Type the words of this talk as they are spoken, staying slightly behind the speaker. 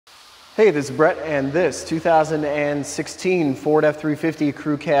Hey, this is Brett, and this 2016 Ford F350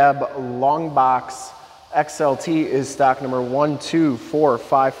 Crew Cab Longbox XLT is stock number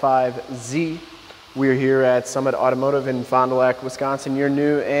 12455Z. We're here at Summit Automotive in Fond du Lac, Wisconsin, your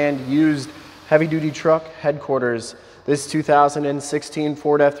new and used heavy-duty truck headquarters. This 2016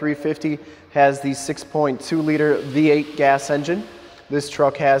 Ford F350 has the 6.2-liter V8 gas engine. This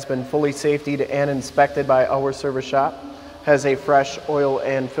truck has been fully safetied and inspected by our service shop. Has a fresh oil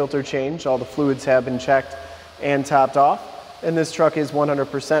and filter change. All the fluids have been checked and topped off. And this truck is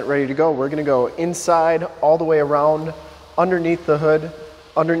 100% ready to go. We're gonna go inside, all the way around, underneath the hood,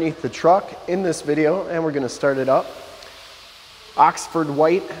 underneath the truck in this video, and we're gonna start it up. Oxford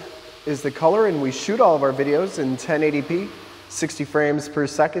white is the color, and we shoot all of our videos in 1080p, 60 frames per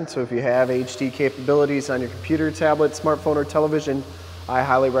second. So if you have HD capabilities on your computer, tablet, smartphone, or television, I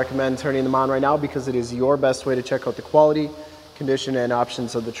highly recommend turning them on right now because it is your best way to check out the quality, condition, and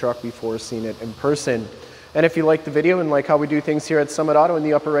options of the truck before seeing it in person. And if you like the video and like how we do things here at Summit Auto, in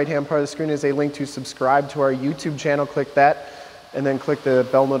the upper right-hand part of the screen is a link to subscribe to our YouTube channel. Click that, and then click the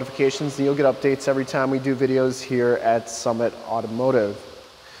bell notifications, and you'll get updates every time we do videos here at Summit Automotive.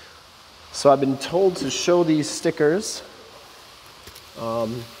 So I've been told to show these stickers.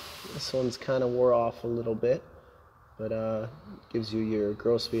 This one's kind of wore off a little bit, but gives you your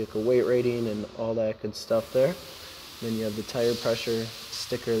gross vehicle weight rating and all that good stuff there. Then you have the tire pressure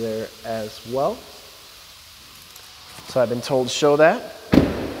sticker there as well. So I've been told to show that.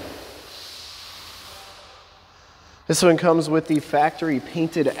 This one comes with the factory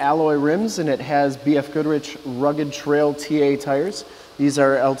painted alloy rims, and it has BF Goodrich Rugged Trail TA tires. These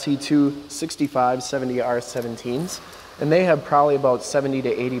are LT2 65/70R17s, and they have probably about 70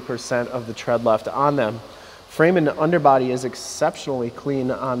 to 80% of the tread left on them. Frame and underbody is exceptionally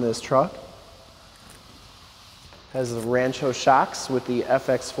clean on this truck. Has the Rancho shocks with the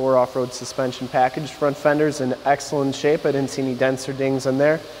FX4 off-road suspension package. Front fender's in excellent shape. I didn't see any dents or dings on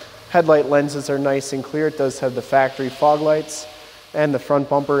there. Headlight lenses are nice and clear. It does have the factory fog lights, and the front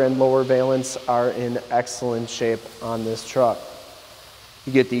bumper and lower valence are in excellent shape on this truck.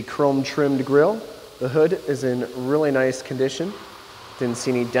 You get the chrome trimmed grille. The hood is in really nice condition. Didn't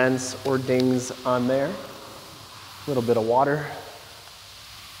see any dents or dings on there. A little bit of water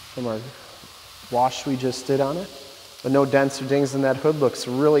from our wash we just did on it, but no dents or dings in that hood. Looks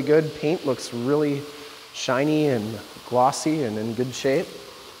really good. Paint looks really shiny and glossy and in good shape.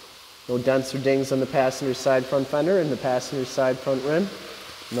 No dents or dings on the passenger side front fender and the passenger side front rim.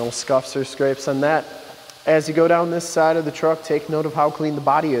 No scuffs or scrapes on that. As you go down this side of the truck, take note of how clean the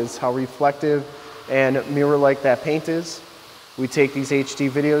body is, how reflective and mirror-like that paint is. We take these HD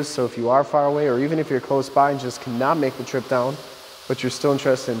videos, so if you are far away or even if you're close by and just cannot make the trip down, but you're still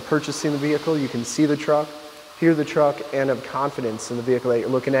interested in purchasing the vehicle, you can see the truck, hear the truck, and have confidence in the vehicle that you're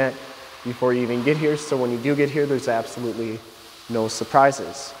looking at before you even get here. So when you do get here, there's absolutely no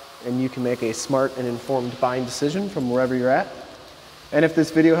surprises, and you can make a smart and informed buying decision from wherever you're at. And if this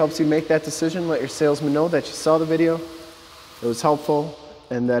video helps you make that decision, let your salesman know that you saw the video, it was helpful,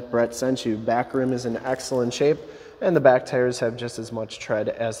 and that Brett sent you. Back rim is in excellent shape, and the back tires have just as much tread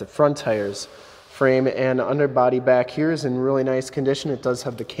as the front tires. Frame and underbody back here is in really nice condition. It does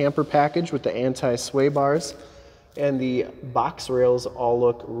have the camper package with the anti-sway bars, and the box rails all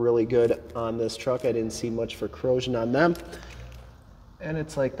look really good on this truck. I didn't see much for corrosion on them. And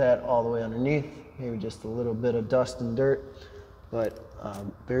it's like that all the way underneath. Maybe just a little bit of dust and dirt, but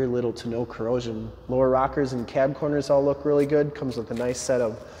very little to no corrosion. Lower rockers and cab corners all look really good. Comes with a nice set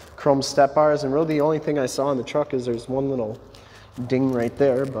of chrome step bars, and really the only thing I saw on the truck is there's one little ding right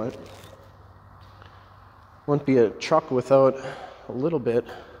there, but wouldn't be a truck without a little bit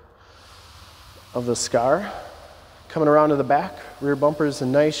of the scar. Coming around to the back, rear bumper is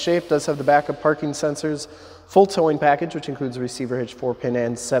in nice shape. Does have the backup parking sensors, full towing package, which includes a receiver hitch, 4-pin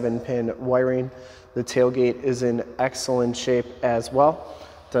and 7-pin wiring. The tailgate is in excellent shape as well.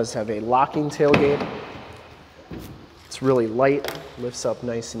 Does have a locking tailgate. It's really light, lifts up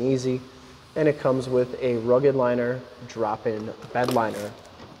nice and easy, and it comes with a rugged liner drop-in bed liner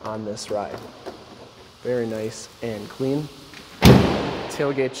on this ride. Very nice and clean.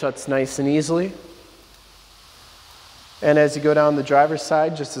 Tailgate shuts nice and easily. And as you go down the driver's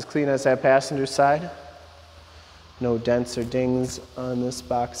side, just as clean as that passenger side. No dents or dings on this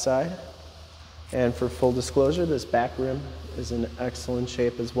box side. And for full disclosure, this back rim is in excellent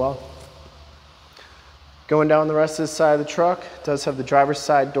shape as well. Going down the rest of the side of the truck, it does have the driver's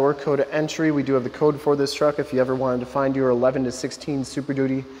side door code entry. We do have the code for this truck if you ever wanted to find your 11 to 16 Super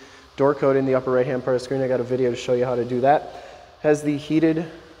Duty door code in the upper right hand part of the screen. I got a video to show you how to do that. Has the heated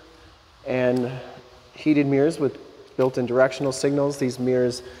mirrors with built-in directional signals. These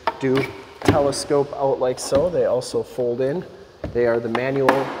mirrors do telescope out like so. They also fold in. They are the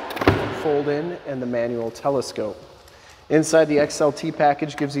manual fold in and the manual telescope. Inside, the XLT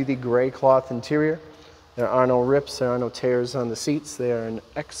package gives you the gray cloth interior. There are no rips, there are no tears on the seats. They are in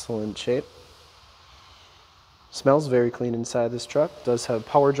excellent shape. Smells very clean inside this truck. Does have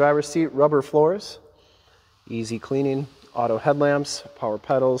power driver's seat, rubber floors, easy cleaning, auto headlamps, power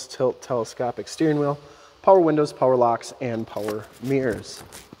pedals, tilt telescopic steering wheel, power windows, power locks, and power mirrors.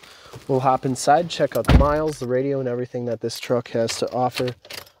 We'll hop inside, check out the miles, the radio, and everything that this truck has to offer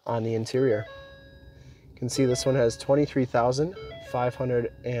on the interior. You can see this one has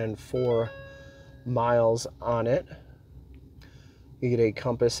 23,504 miles on it. You get a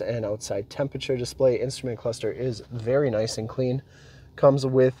compass and outside temperature display. Instrument cluster is very nice and clean. Comes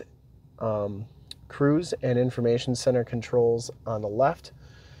with cruise and information center controls on the left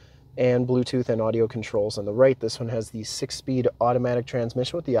and Bluetooth and audio controls on the right. This one has the 6-speed automatic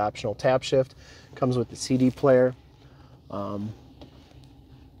transmission with the optional tap shift. Comes with the CD player. Not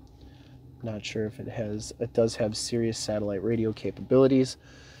sure if it does have Sirius satellite radio capabilities.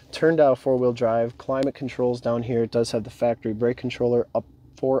 Turn dial 4-wheel drive, climate controls down here. It does have the factory brake controller,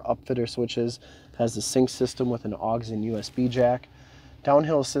 4 upfitter switches, has the sync system with an aux and USB jack,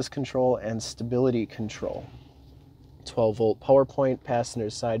 downhill assist control, and stability control. 12-volt power point, passenger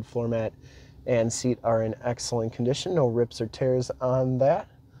side floor mat, and seat are in excellent condition. No rips or tears on that.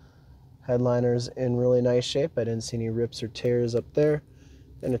 Headliner's in really nice shape. I didn't see any rips or tears up there.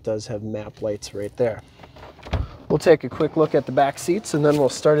 And it does have map lights right there. We'll take a quick look at the back seats and then we'll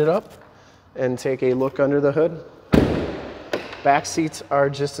start it up and take a look under the hood. Back seats are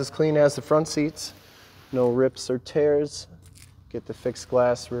just as clean as the front seats. No rips or tears. Get the fixed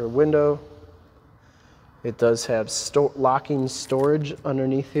glass rear window. It does have locking storage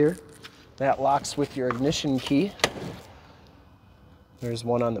underneath here. That locks with your ignition key. There's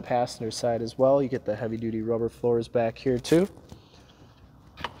one on the passenger side as well. You get the heavy-duty rubber floors back here too.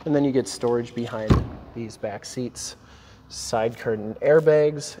 And then you get storage behind these back seats, side curtain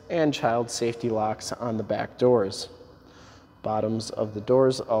airbags, and child safety locks on the back doors. Bottoms of the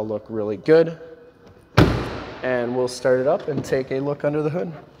doors all look really good. And we'll start it up and take a look under the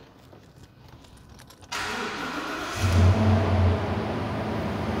hood.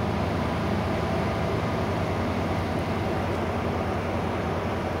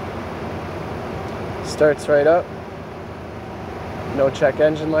 Starts right up. No check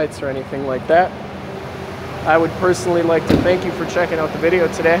engine lights or anything like that. I would personally like to thank you for checking out the video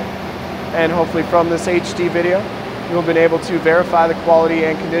today, and hopefully from this HD video you'll have been able to verify the quality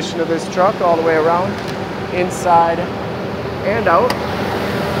and condition of this truck all the way around, inside and out.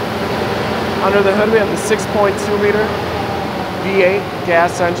 Under the hood we have the 6.2 liter V8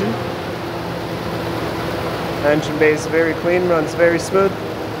 gas engine. Engine bay is very clean, runs very smooth.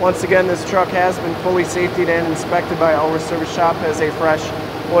 Once again, this truck has been fully safetied and inspected by our service shop, has a fresh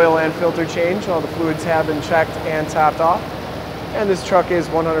oil and filter change. All the fluids have been checked and topped off. And this truck is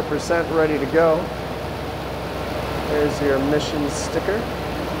 100% ready to go. There's your emissions sticker.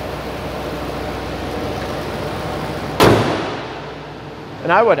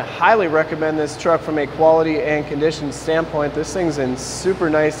 And I would highly recommend this truck from a quality and condition standpoint. This thing's in super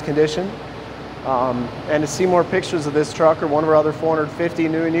nice condition. And to see more pictures of this truck or one of our other 450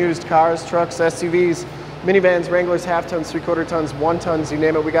 new and used cars, trucks, SUVs, minivans, Wranglers, half tons, 3/4 tons, 1 tons, you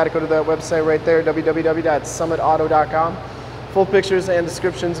name it, we got to go to that website right there, www.summitauto.com. Full pictures and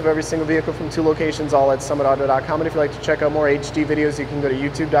descriptions of every single vehicle from 2 locations, all at summitauto.com. And if you'd like to check out more HD videos, you can go to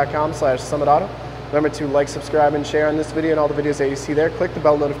youtube.com/summitauto. Remember to like, subscribe, and share on this video and all the videos that you see there. Click the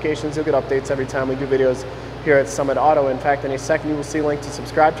bell notifications. You'll get updates every time we do videos here at Summit Auto. In fact, in a second, you will see a link to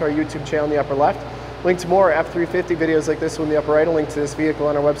subscribe to our YouTube channel in the upper left, link to more F350 videos like this one in the upper right, a link to this vehicle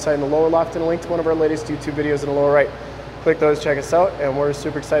on our website in the lower left, and a link to one of our latest YouTube videos in the lower right. Click those, check us out, and we're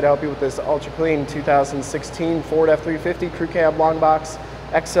super excited to help you with this ultra clean 2016 Ford F350 Crewcab Longbox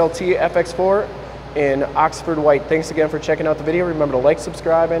XLT FX4 in Oxford White. Thanks again for checking out the video. Remember to like,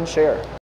 subscribe, and share.